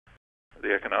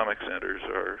The economic centers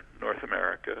are North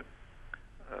America,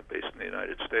 based in the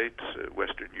United States,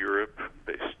 Western Europe,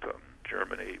 based on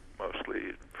Germany,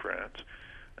 mostly France,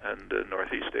 and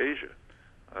Northeast Asia,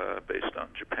 based on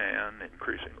Japan,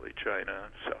 increasingly China.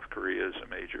 South Korea is a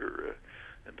major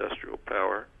industrial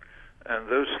power. And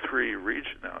those three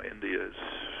regions, now India is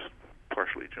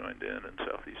partially joined in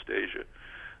Southeast Asia,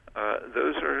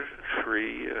 those are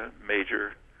three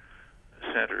major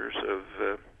centers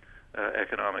of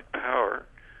economic power.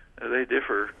 They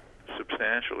differ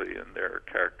substantially in their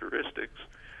characteristics,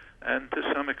 and to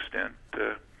some extent,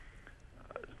 to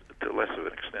less of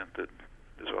an extent than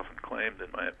is often claimed,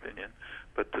 in my opinion,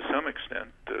 but to some extent,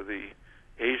 the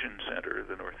Asian center,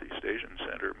 the Northeast Asian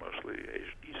center, mostly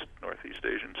Northeast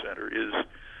Asian center, is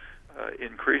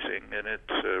increasing in its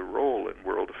role in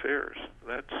world affairs.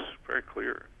 That's very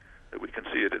clear that we can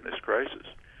see it in this crisis.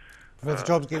 Professor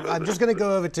Chomsky, I'm just going to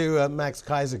go over to Max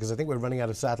Keiser because I think we're running out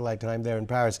of satellite time there in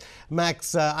Paris.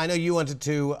 Max, I know you wanted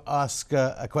to ask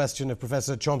a question of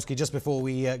Professor Chomsky just before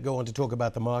we go on to talk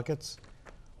about the markets.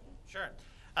 Sure.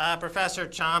 Professor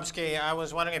Chomsky, I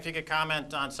was wondering if you could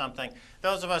comment on something.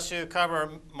 Those of us who cover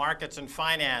markets and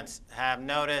finance have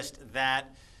noticed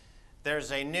that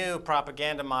there's a new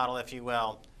propaganda model, if you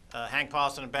will. Hank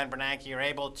Paulson and Ben Bernanke are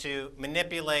able to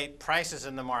manipulate prices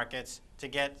in the markets to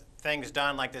get things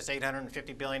done like this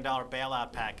 $850 billion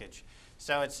bailout package.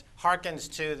 So it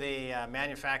harkens to the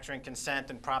manufacturing consent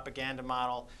and propaganda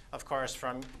model, of course,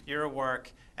 from your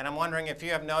work. And I'm wondering if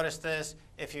you have noticed this,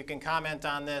 if you can comment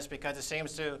on this, because it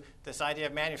seems to, this idea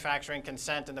of manufacturing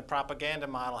consent and the propaganda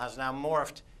model has now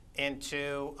morphed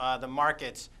into the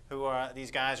markets, these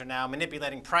guys are now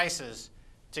manipulating prices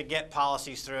to get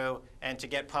policies through and to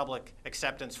get public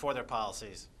acceptance for their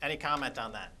policies. Any comment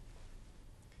on that?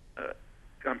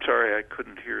 I'm sorry, I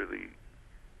couldn't hear the...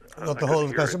 Not the whole of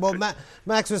the question. Well,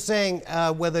 Max was saying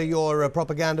whether your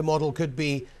propaganda model could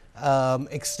be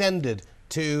extended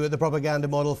to the propaganda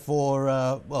model for,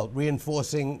 well,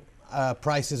 reinforcing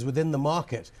prices within the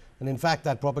market. And in fact,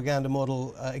 that propaganda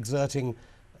model exerting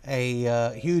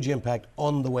a huge impact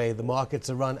on the way the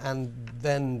markets are run and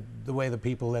then the way the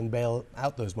people then bail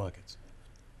out those markets.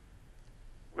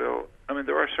 Well, I mean,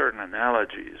 there are certain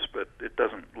analogies, but it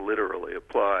doesn't literally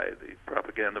apply. The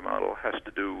propaganda model has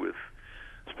to do with,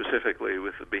 specifically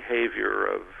with the behavior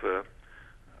of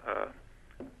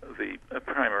the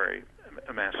primary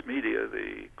mass media,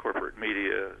 the corporate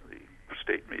media, the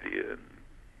state media, in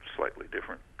slightly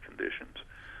different conditions.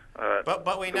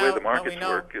 But we the know way the markets but we know,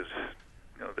 work is,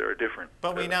 you know, there are different.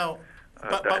 But we know,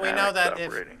 but we know that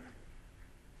operating.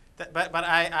 But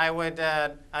I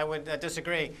would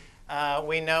disagree.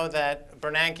 We know that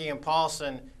Bernanke and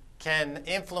Paulson can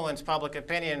influence public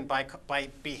opinion by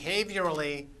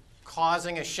behaviorally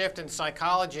causing a shift in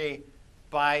psychology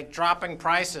by dropping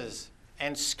prices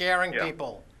and scaring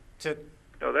people to...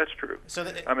 No, that's true.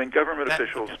 So I mean, government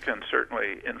officials can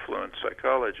certainly influence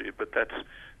psychology, but that's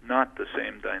not the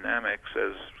same dynamics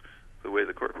as the way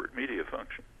the corporate media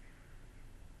function.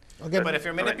 Okay, but if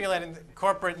you're manipulating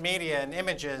corporate media and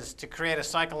images to create a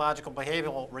psychological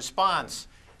behavioral response,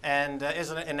 and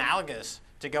isn't it analogous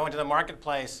to go into the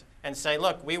marketplace and say,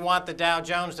 look, we want the Dow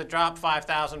Jones to drop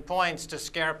 5,000 points to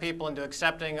scare people into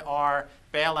accepting our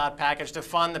bailout package to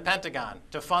fund the Pentagon,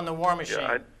 to fund the war machine?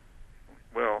 Yeah,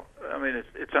 well, I mean,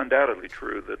 it's undoubtedly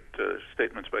true that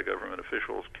statements by government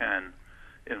officials can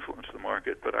influence the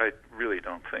market, but I really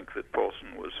don't think that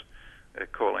Paulson was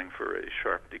calling for a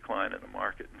sharp decline in the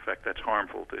market. In fact, that's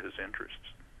harmful to his interests.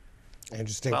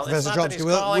 Interesting. Well, Professor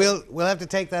Chomsky, we'll have to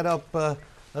take that up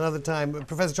another time.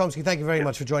 Professor Chomsky, thank you very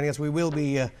much for joining us. We will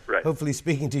be hopefully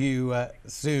speaking to you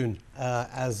soon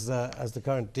as the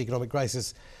current economic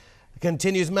crisis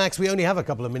continues. Max, we only have a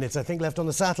couple of minutes, I think, left on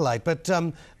the satellite, but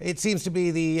it seems to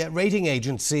be the rating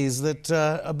agencies that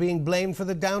are being blamed for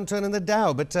the downturn in the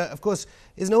Dow. But, of course,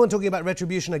 is no one talking about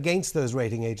retribution against those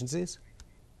rating agencies?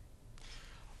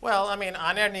 Well, I mean,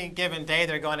 on any given day,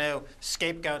 they're going to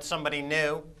scapegoat somebody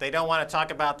new. They don't want to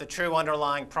talk about the true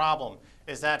underlying problem,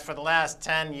 is that for the last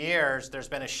 10 years, there's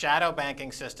been a shadow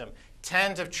banking system.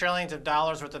 Tens of trillions of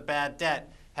dollars worth of bad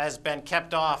debt has been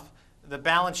kept off the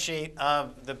balance sheet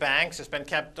of the banks. It's been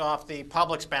kept off the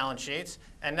public's balance sheets.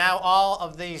 And now all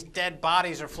of these dead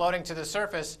bodies are floating to the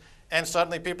surface, and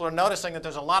suddenly people are noticing that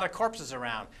there's a lot of corpses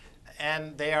around.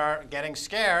 And they are getting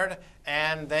scared,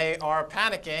 and they are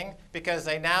panicking because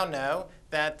they now know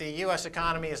that the U.S.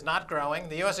 economy is not growing.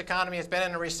 The U.S. economy has been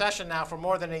in a recession now for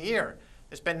more than a year.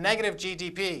 There's been negative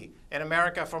GDP in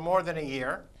America for more than a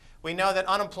year. We know that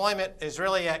unemployment is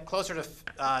really at closer to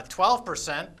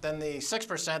 12% than the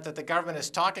 6% that the government is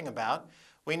talking about.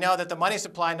 We know that the money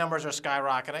supply numbers are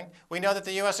skyrocketing. We know that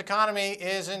the U.S. economy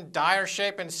is in dire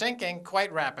shape and sinking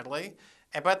quite rapidly.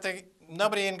 But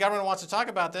nobody in government wants to talk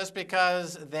about this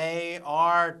because they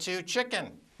are too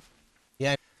chicken.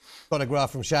 Yeah, got a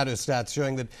graph from Shadow Stats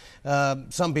showing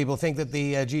that some people think that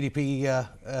the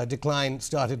GDP decline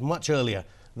started much earlier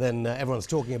than everyone's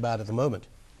talking about at the moment.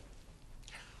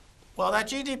 Well, that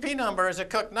GDP number is a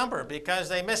cooked number because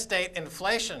they misstate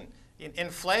inflation.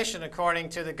 Inflation, according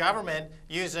to the government,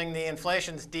 using the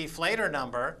inflation's deflator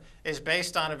number, is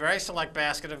based on a very select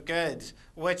basket of goods,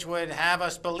 which would have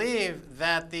us believe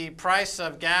that the price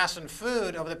of gas and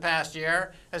food over the past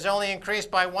year has only increased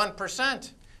by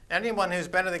 1%. Anyone who's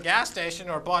been to the gas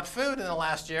station or bought food in the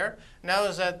last year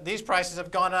knows that these prices have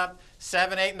gone up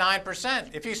 7, 8,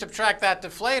 9%. If you subtract that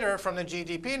deflator from the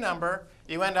GDP number,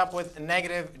 you end up with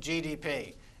negative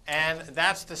GDP. And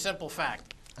that's the simple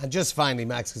fact. And just finally,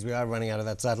 Max, because we are running out of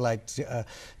that satellite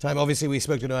time, obviously we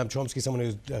spoke to Noam Chomsky,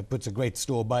 someone who puts a great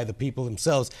store by the people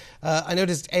themselves. I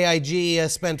noticed AIG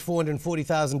spent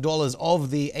 $440,000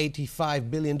 of the $85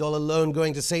 billion loan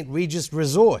going to St. Regis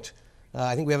Resort.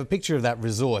 I think we have a picture of that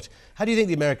resort. How do you think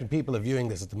the American people are viewing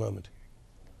this at the moment?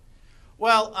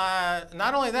 Well,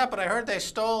 not only that, but I heard they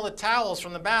stole the towels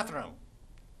from the bathroom.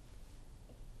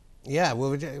 Yeah,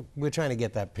 well, we're trying to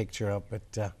get that picture up,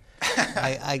 but...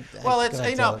 well, it's,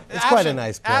 you know, it's quite a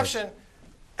nice place.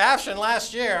 Afshin,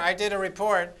 last year I did a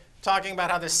report talking about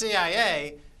how the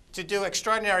CIA, to do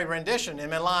extraordinary rendition in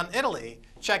Milan, Italy,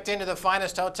 checked into the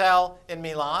finest hotel in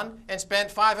Milan and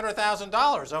spent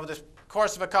 $500,000 over the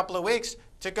course of a couple of weeks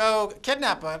to go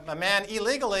kidnap a man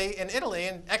illegally in Italy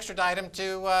and extradite him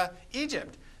to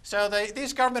Egypt. So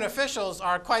these government officials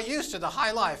are quite used to the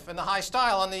high life and the high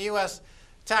style on the U.S.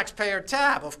 taxpayer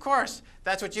tab, of course.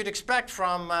 That's what you'd expect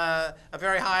from a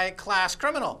very high-class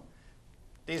criminal.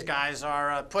 These guys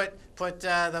are put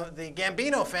the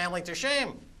Gambino family to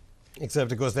shame.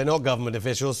 Except, of course, they're not government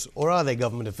officials, or are they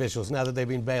government officials now that they've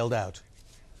been bailed out?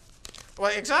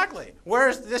 Well, exactly.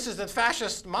 This is the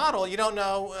fascist model. You don't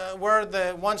know where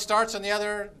the one starts and the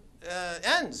other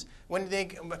ends. When the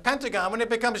Pentagon, when it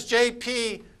becomes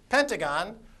JP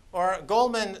Pentagon or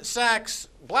Goldman Sachs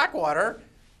Blackwater,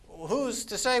 who's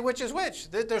to say which is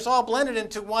which? There's all blended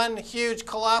into one huge,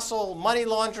 colossal money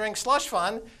laundering slush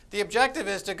fund. The objective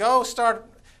is to go start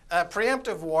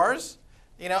preemptive wars.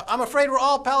 You know, I'm afraid we're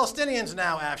all Palestinians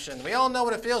now, Afshin. We all know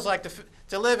what it feels like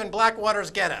to live in Blackwater's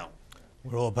ghetto.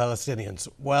 We're all Palestinians.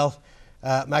 Well,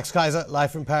 Max Keiser,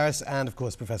 live from Paris, and of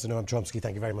course, Professor Noam Chomsky,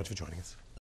 thank you very much for joining us.